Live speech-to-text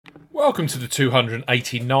Welcome to the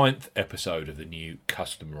 289th episode of the New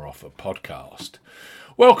Customer Offer podcast.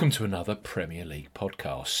 Welcome to another Premier League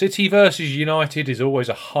podcast. City versus United is always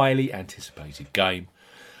a highly anticipated game.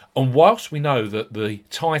 And whilst we know that the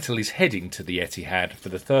title is heading to the Etihad for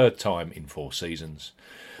the third time in 4 seasons,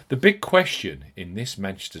 the big question in this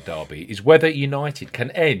Manchester derby is whether United can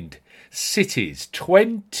end City's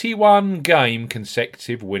 21-game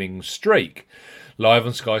consecutive winning streak. Live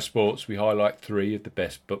on Sky Sports, we highlight 3 of the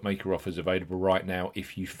best bookmaker offers available right now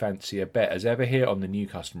if you fancy a bet. As ever here on the New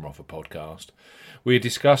Customer Offer podcast, we are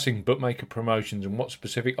discussing bookmaker promotions and what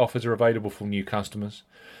specific offers are available for new customers.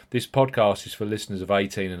 This podcast is for listeners of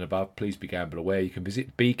 18 and above. Please be gamble aware. You can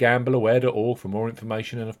visit begambleaware.org for more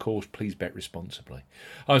information, and of course, please bet responsibly.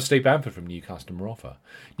 I'm Steve Bamford from New Customer Offer.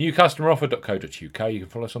 newcustomeroffer.co.uk. You can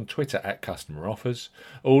follow us on Twitter at Customer Offers.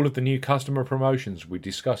 All of the new customer promotions we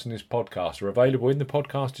discuss in this podcast are available in the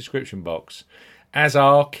podcast description box, as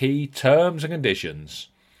are key terms and conditions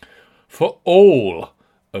for all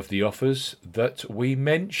of the offers that we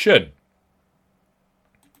mention.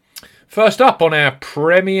 First up on our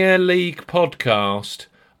Premier League podcast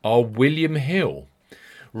are William Hill,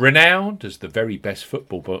 renowned as the very best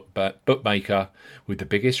football bookmaker with the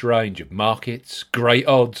biggest range of markets, great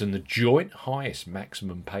odds and the joint highest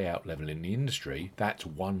maximum payout level in the industry. That's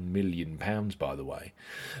 £1 million, by the way.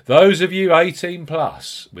 Those of you 18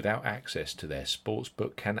 plus without access to their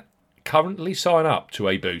sportsbook can currently sign up to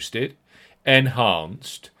a boosted,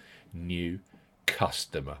 enhanced, new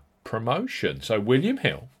customer promotion. So William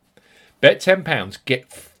Hill, bet £10, get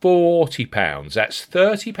 £40. That's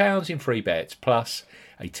 £30 in free bets plus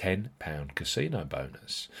a £10 casino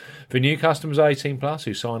bonus. For new customers 18 plus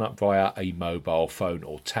who sign up via a mobile phone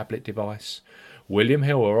or tablet device, William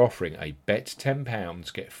Hill are offering a bet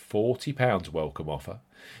 £10, get £40 welcome offer.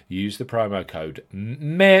 Use the promo code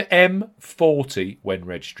M40 when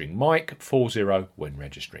registering. Mike40 when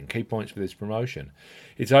registering. Key points for this promotion.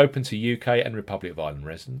 It's open to UK and Republic of Ireland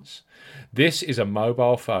residents. This is a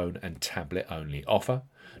mobile phone and tablet only offer.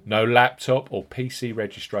 No laptop or PC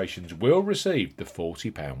registrations will receive the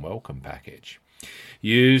 £40 welcome package.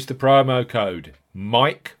 Use the promo code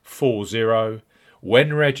Mike40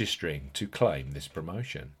 when registering to claim this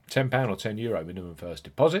promotion. £10 or €10 minimum first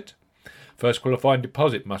deposit. First qualifying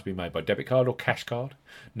deposit must be made by debit card or cash card.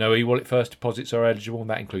 No e-wallet first deposits are eligible, and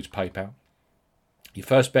that includes PayPal. Your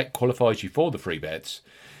first bet qualifies you for the free bets.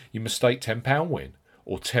 You must stake £10 win,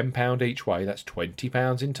 or £10 each way, that's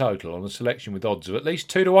 £20 in total, on a selection with odds of at least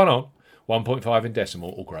 2 to 1 on, 1.5 in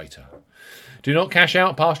decimal or greater. Do not cash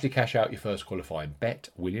out, partially cash out your first qualifying bet.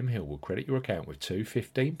 William Hill will credit your account with 2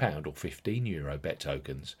 £15 or €15 bet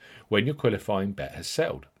tokens when your qualifying bet has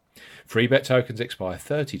settled. Free bet tokens expire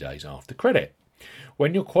 30 days after credit.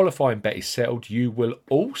 When your qualifying bet is settled, you will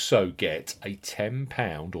also get a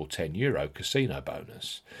 £10 or €10 casino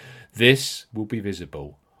bonus. This will be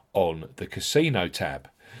visible on the casino tab.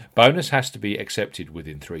 Bonus has to be accepted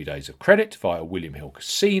within 3 days of credit via William Hill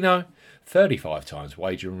Casino. 35 times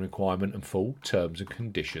wagering requirement and full terms and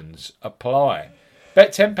conditions apply.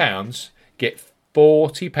 Bet £10, get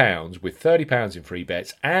 £40 with £30 in free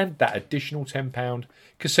bets and that additional £10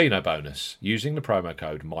 casino bonus using the promo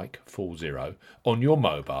code Mike40 on your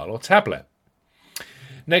mobile or tablet.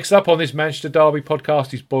 Next up on this Manchester Derby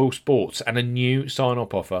podcast is Boyle Sports and a new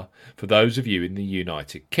sign-up offer for those of you in the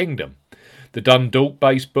United Kingdom. The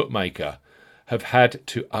Dundalk-based bookmaker have had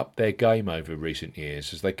to up their game over recent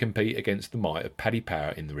years as they compete against the might of Paddy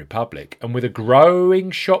Power in the Republic, and with a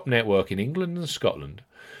growing shop network in England and Scotland,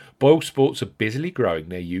 Boyle Sports are busily growing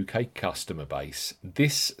their UK customer base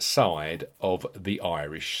this side of the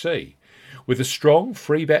Irish Sea, with a strong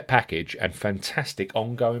free bet package and fantastic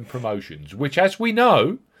ongoing promotions, which, as we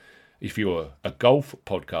know, if you're a golf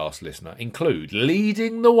podcast listener, include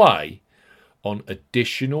leading the way on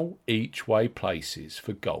additional each-way places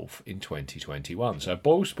for golf in 2021. So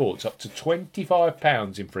Boyle Sports up to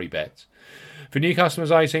 £25 in free bets. For new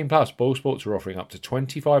customers 18 plus, Boyle Sports are offering up to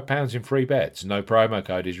 £25 in free bets. No promo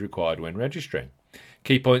code is required when registering.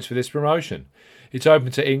 Key points for this promotion. It's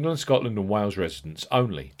open to England, Scotland and Wales residents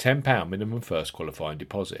only. £10 minimum first qualifying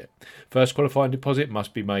deposit. First qualifying deposit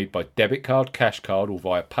must be made by debit card, cash card or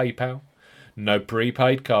via PayPal. No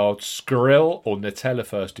prepaid cards, Skrill or Nutella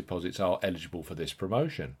first deposits are eligible for this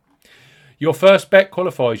promotion. Your first bet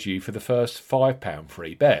qualifies you for the first £5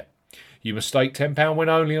 free bet. You must stake £10 win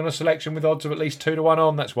only on a selection with odds of at least 2 to 1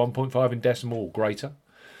 on, that's 1.5 in decimal or greater.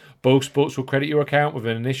 Boyle Sports will credit your account with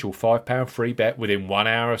an initial £5 free bet within 1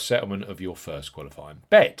 hour of settlement of your first qualifying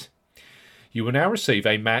bet. You will now receive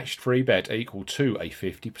a matched free bet equal to a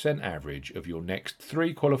 50% average of your next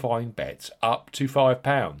 3 qualifying bets up to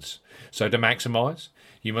 £5. So to maximise,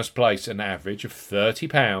 you must place an average of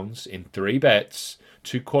 £30 in 3 bets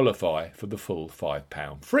to qualify for the full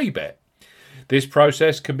 £5 free bet. This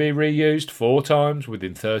process can be reused 4 times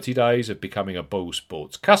within 30 days of becoming a Boyle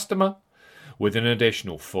Sports customer, with an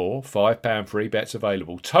additional 4 £5 free bets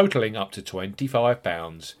available, totalling up to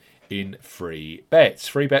 £25 in free bets.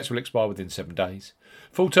 Free bets will expire within 7 days.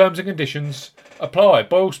 Full terms and conditions apply.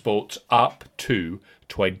 Boyle Sports up to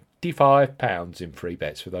 £25 in free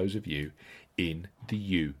bets for those of you in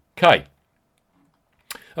the UK.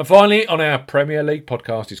 And finally, on our Premier League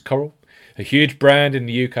podcast is Coral. A huge brand in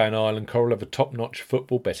the UK and Ireland, Coral have a top-notch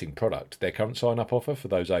football betting product. Their current sign-up offer for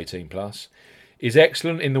those 18 plus is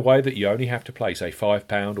excellent in the way that you only have to place a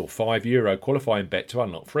 £5 or €5 qualifying bet to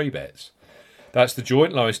unlock free bets. That's the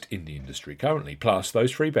joint lowest in the industry currently. Plus,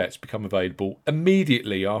 those free bets become available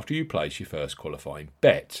immediately after you place your first qualifying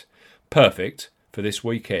bet. Perfect for this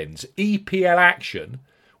weekend's EPL action,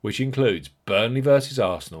 which includes Burnley versus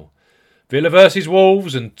Arsenal, Villa versus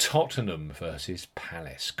Wolves and Tottenham versus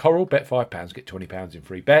Palace. Coral, bet £5, get £20 in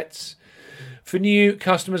free bets. For new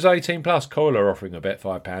customers 18 plus, Coral are offering a bet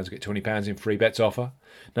 £5, get £20 in free bets offer.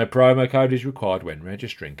 No promo code is required when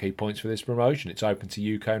registering. Key points for this promotion: it's open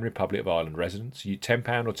to UK and Republic of Ireland residents.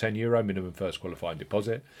 £10 or €10 minimum first qualifying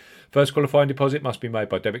deposit. First qualifying deposit must be made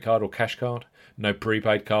by debit card or cash card. No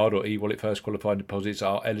prepaid card or e-wallet first qualifying deposits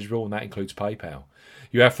are eligible, and that includes PayPal.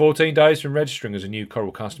 You have 14 days from registering as a new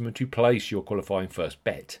Coral customer to place your qualifying first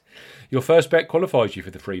bet. Your first bet qualifies you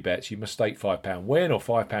for the free bets. You must stake £5 win or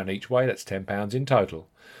 £5 each way, that's £10 in total,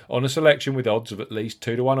 on a selection with odds of at least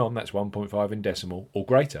 2 to 1 on, that's 1.5 in decimal, or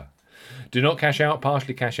greater. Do not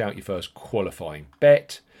partially cash out your first qualifying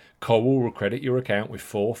bet. Coral will credit your account with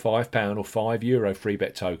 4 £5 or €5 free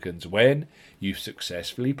bet tokens when you've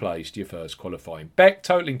successfully placed your first qualifying bet,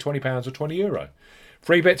 totalling £20 or €20.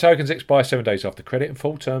 Free bet tokens expire 7 days after credit, and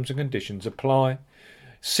full terms and conditions apply.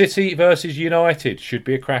 City versus United should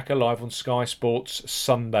be a cracker, live on Sky Sports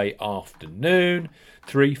Sunday afternoon.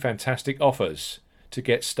 3 fantastic offers to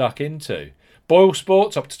get stuck into. Boyle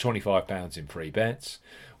Sports up to £25 in free bets.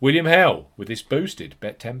 William Hell with this boosted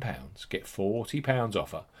bet £10, get £40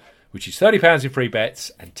 offer, which is £30 in free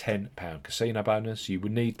bets and £10 casino bonus. You will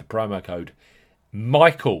need the promo code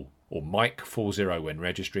Michael or Mike40 when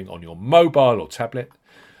registering on your mobile or tablet.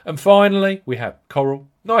 And finally, we have Coral.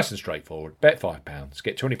 Nice and straightforward. Bet £5,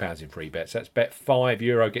 get £20 in free bets. That's bet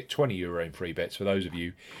 €5, get €20 in free bets for those of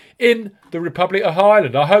you in the Republic of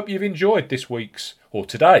Ireland. I hope you've enjoyed this week's, or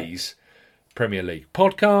today's, Premier League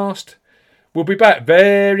podcast. We'll be back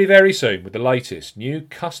very, very soon with the latest new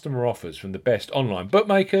customer offers from the best online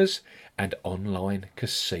bookmakers and online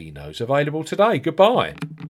casinos available today. Goodbye.